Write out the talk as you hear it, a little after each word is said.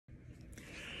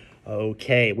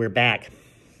Okay, we're back.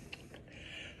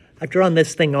 I've drawn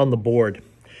this thing on the board,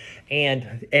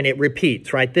 and it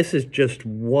repeats, right? This is just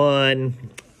one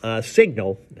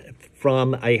signal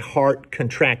from a heart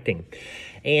contracting.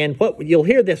 And what you'll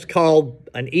hear this called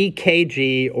an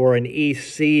EKG or an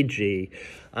ECG.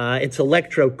 It's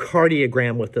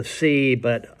electrocardiogram with a C,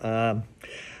 but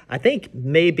I think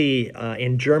maybe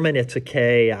in German it's a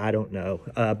K, I don't know.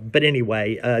 But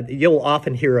anyway, you'll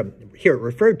often hear it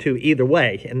referred to either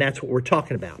way, and that's what we're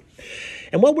talking about.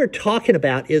 And what we're talking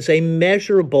about is a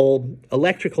measurable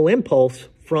electrical impulse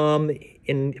from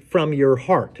your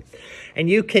heart. And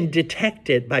you can detect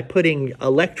it by putting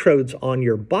electrodes on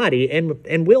your body,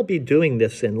 and we'll be doing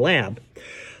this in lab.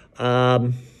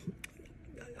 I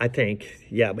think,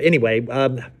 yeah. But anyway,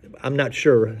 I'm not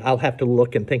sure. I'll have to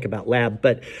look and think about lab,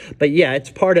 but yeah,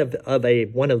 it's part of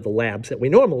one of the labs that we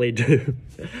normally do.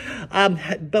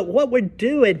 But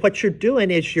what you're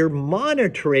doing is you're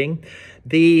monitoring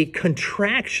the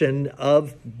contraction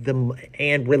of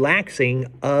and relaxing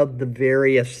of the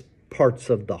various parts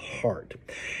of the heart.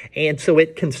 And so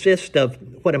it consists of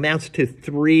what amounts to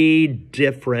 3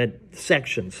 different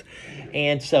sections.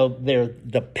 And so there's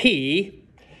the P,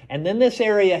 and then this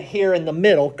area here in the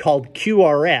middle called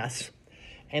QRS,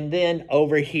 and then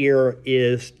over here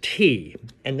is T.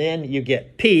 And then you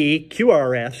get P,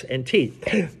 QRS, and T.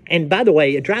 And by the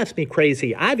way, it drives me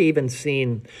crazy. I've even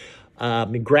seen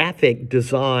graphic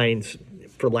designs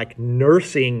for like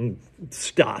nursing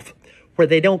stuff where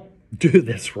they don't do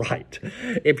this right.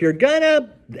 If you're gonna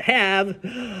have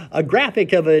a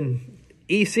graphic of an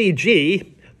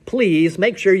ECG, please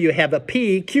make sure you have a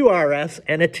P, QRS,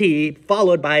 and a T,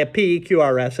 followed by a P,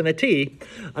 QRS, and a T,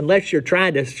 unless you're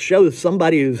trying to show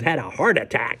somebody who's had a heart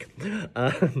attack.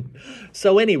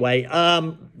 So anyway,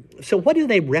 so what do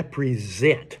they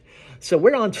represent? So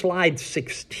we're on slide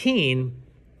 16,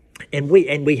 and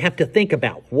we have to think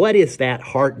about what is that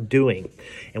heart doing?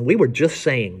 And we were just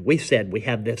saying, we said we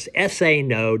have this SA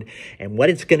node, and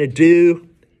what it's going to do,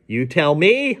 you tell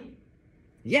me?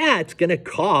 Yeah, it's going to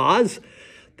cause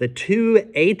the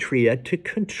 2 atria to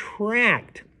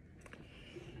contract.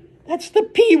 That's the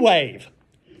P wave.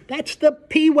 That's the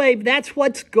P wave. That's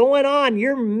what's going on.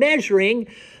 You're measuring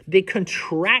the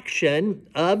contraction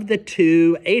of the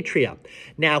 2 atria.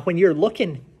 Now, when you're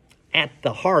looking at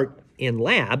the heart in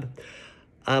lab,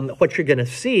 what you're going to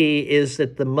see is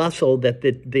that the muscle, that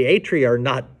the atria are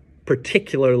not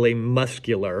particularly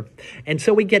muscular. And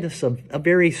so we get a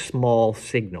very small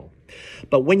signal.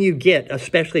 But when you get,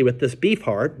 especially with this beef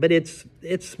heart, but it's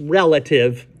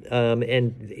relative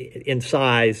and in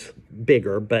size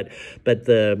bigger, but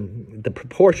the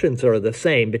proportions are the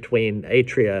same between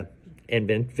atria and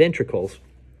ventricles.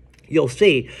 You'll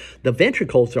see the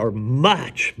ventricles are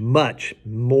much, much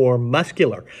more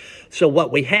muscular. So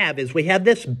what we have is we have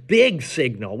this big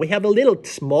signal. We have a little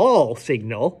small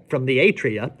signal from the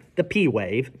atria, the P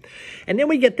wave, and then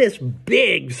we get this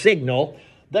big signal,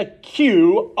 the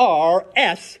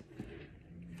QRS,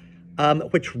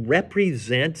 which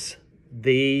represents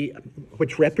the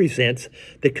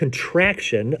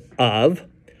contraction of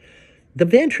the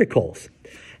ventricles.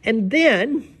 And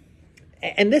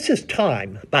this is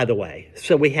time, by the way.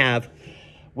 So we have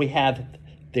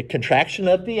the contraction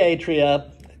of the atria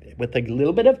with a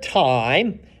little bit of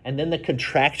time, and then the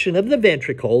contraction of the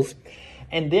ventricles,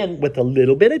 and then with a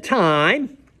little bit of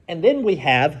time, and then we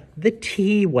have the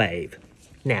T wave.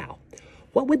 Now,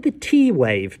 what would the T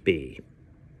wave be?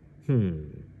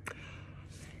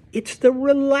 It's the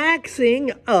relaxing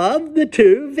of the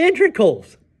 2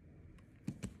 ventricles.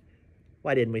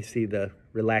 Why didn't we see the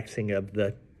relaxing of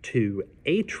the 2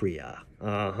 atria?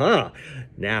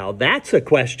 Now, that's a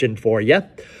question for you.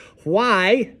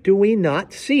 Why do we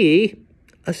not see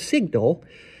a signal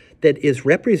that is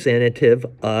representative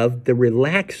of the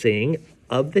relaxing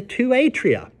of the 2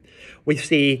 atria? We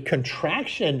see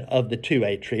contraction of the 2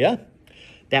 atria.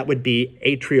 That would be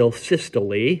atrial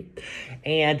systole.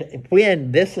 And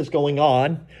when this is going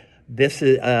on, this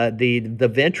is the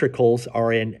ventricles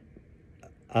are in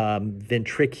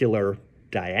ventricular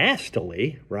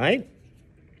diastole, right?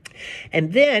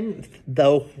 And then,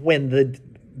 though, when the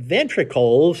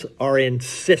ventricles are in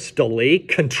systole,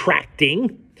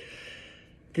 contracting,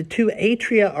 the 2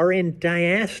 atria are in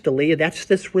diastole. That's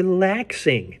this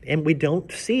relaxing, and we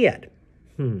don't see it.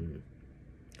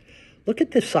 Look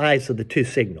at the size of the 2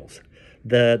 signals.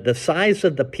 The size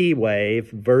of the P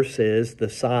wave versus the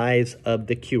size of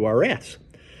the QRS.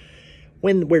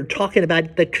 When we're talking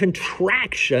about the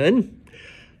contraction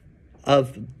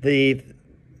of the,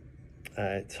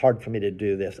 it's hard for me to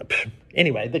do this.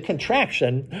 Anyway, the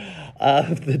contraction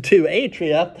of the 2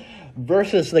 atria,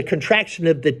 versus the contraction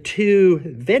of the two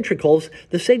ventricles,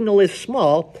 the signal is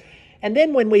small. And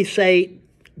then when we say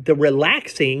the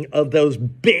relaxing of those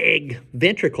big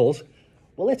ventricles,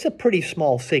 well, it's a pretty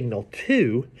small signal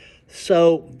too.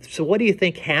 So what do you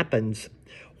think happens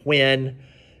when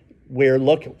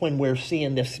we're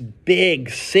seeing this big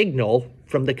signal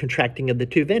from the contracting of the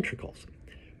two ventricles?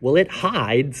 Well, it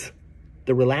hides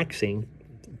the relaxing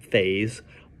phase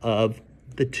of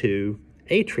the two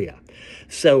atria.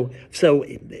 So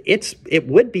it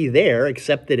would be there,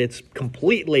 except that it's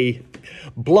completely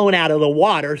blown out of the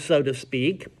water, so to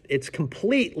speak. It's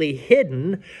completely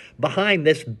hidden behind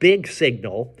this big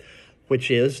signal,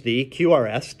 which is the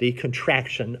QRS, the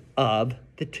contraction of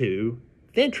the two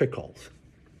ventricles.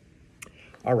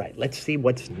 All right, let's see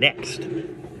what's next.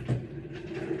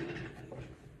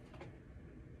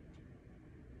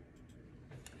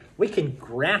 We can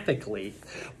graphically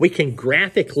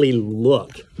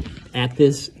look at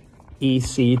this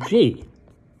ECG.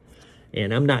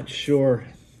 And I'm not sure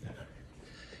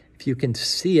if you can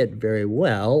see it very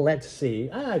well. Let's see.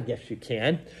 I guess you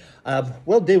can.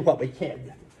 We'll do what we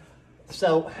can.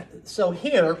 So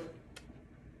here,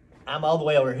 I'm all the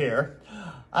way over here.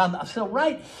 So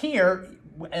right here,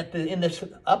 in this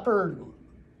upper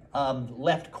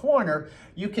left corner,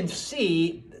 you can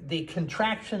see the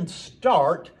contraction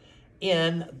start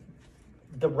in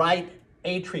the right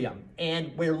atrium.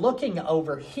 And we're looking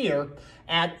over here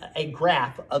at a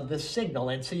graph of the signal.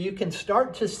 And so you can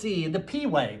start to see the P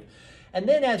wave. And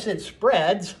then as it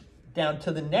spreads down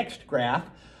to the next graph,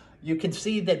 you can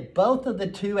see that both of the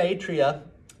two atria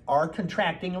are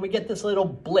contracting, and we get this little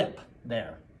blip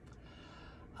there.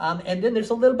 And then there's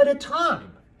a little bit of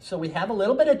time. So we have a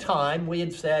little bit of time. We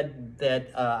had said that,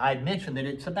 I'd mentioned that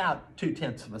it's about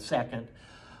 0.2 of a second.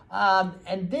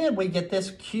 And then we get this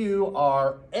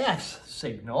QRS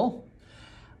signal,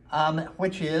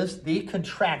 which is the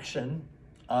contraction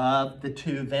of the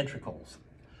two ventricles.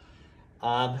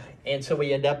 And so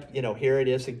we end up, here it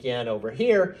is again over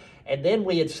here. And then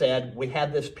we had said we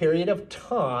have this period of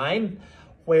time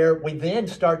where we then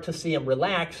start to see them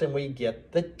relax and we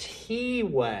get the T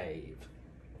wave.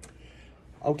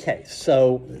 Okay,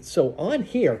 so on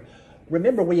here,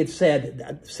 remember we had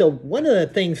said, so one of the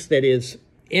things that is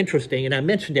interesting, and I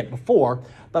mentioned it before,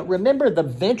 but remember the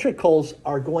ventricles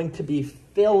are going to be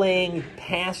filling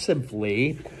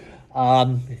passively.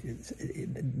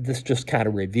 This just kind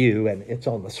of review, and it's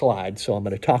on the slide, so I'm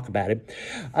going to talk about it.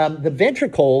 The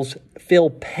ventricles fill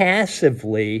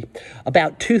passively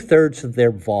about 2/3 of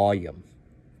their volume.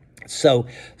 So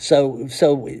the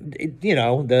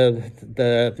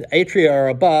atria are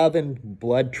above and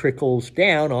blood trickles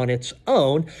down on its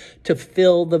own to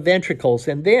fill the ventricles.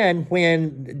 And then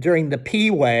during the P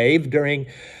wave, during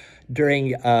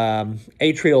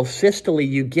atrial systole,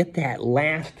 you get that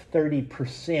last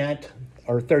 30%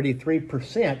 or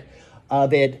 33%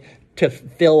 of it to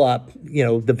fill up,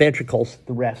 the ventricles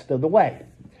the rest of the way.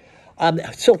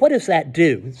 So what does that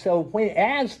do? So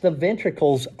as the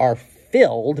ventricles are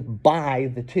filled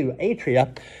by the two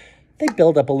atria, they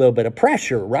build up a little bit of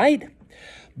pressure, right?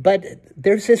 But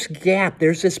there's this gap,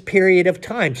 there's this period of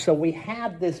time. So we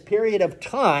have this period of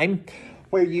time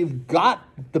where you've got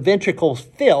the ventricles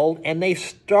filled and they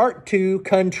start to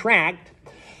contract,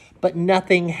 but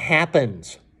nothing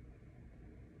happens.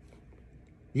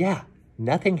 Yeah,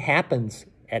 nothing happens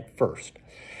at first.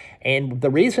 And the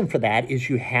reason for that is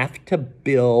you have to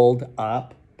build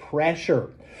up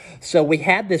pressure. So we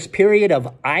have this period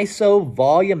of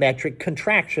isovolumetric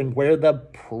contraction where the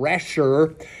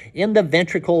pressure in the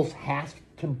ventricles has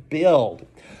to build.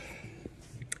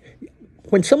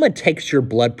 When someone takes your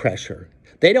blood pressure,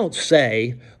 they don't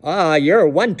say, you're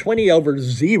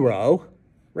 120/0,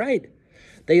 right?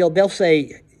 They'll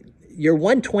say, you're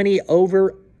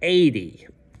 120/80.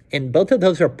 And both of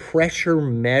those are pressure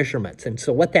measurements. And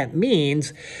so what that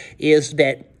means is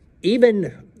that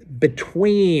even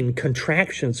between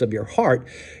contractions of your heart,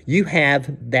 you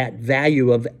have that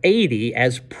value of 80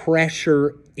 as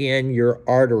pressure in your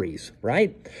arteries,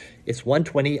 right? It's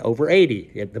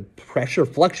 120/80. The pressure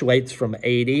fluctuates from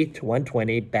 80 to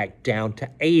 120 back down to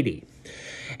 80.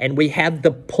 And we have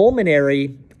the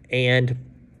pulmonary and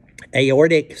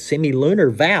aortic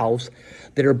semilunar valves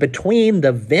that are between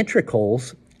the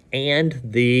ventricles and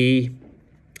the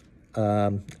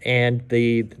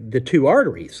two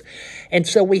arteries. And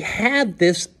so we have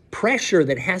this pressure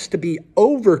that has to be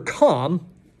overcome,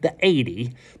 the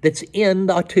 80, that's in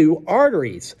the two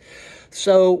arteries.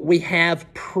 So we have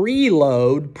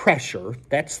preload pressure,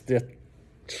 that's the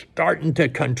starting to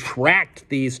contract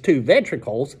these two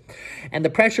ventricles, and the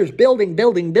pressure's building,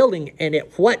 and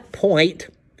at what point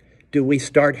do we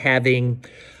start having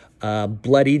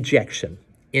blood ejection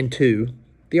into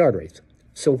the arteries.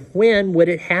 So when would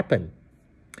it happen?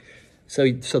 So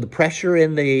the pressure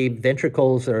in the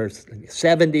ventricles are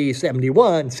 70,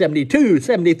 71, 72,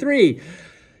 73,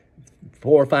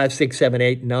 4, 5, 6, 7,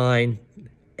 8, 9,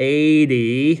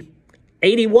 80,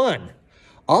 81.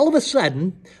 All of a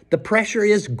sudden, the pressure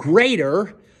is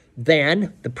greater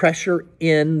than the pressure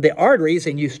in the arteries,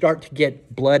 and you start to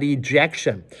get blood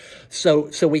ejection.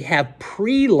 So we have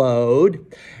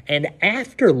preload, and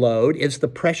afterload is the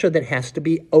pressure that has to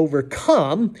be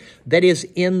overcome that is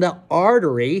in the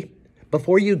artery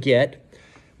before you get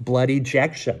blood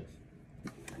ejection.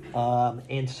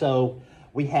 And so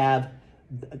we have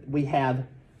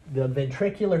the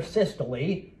ventricular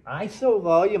systole,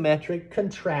 isovolumetric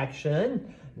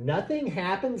contraction. Nothing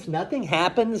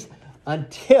happens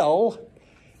until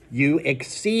you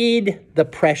exceed the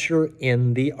pressure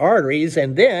in the arteries,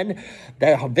 and then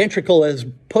the ventricle is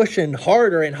pushing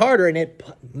harder and harder, and it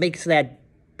makes that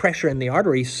pressure in the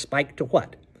arteries spike to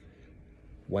what?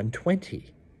 120,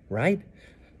 right?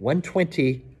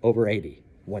 120 over 80.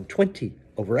 120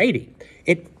 over 80.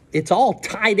 It's all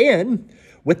tied in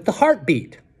with the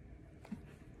heartbeat.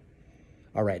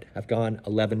 All right, I've gone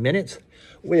 11 minutes.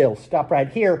 We'll stop right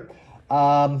here.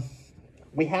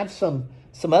 We have some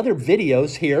other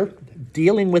videos here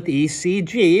dealing with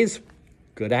ECGs.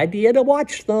 Good idea to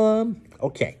watch them.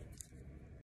 Okay.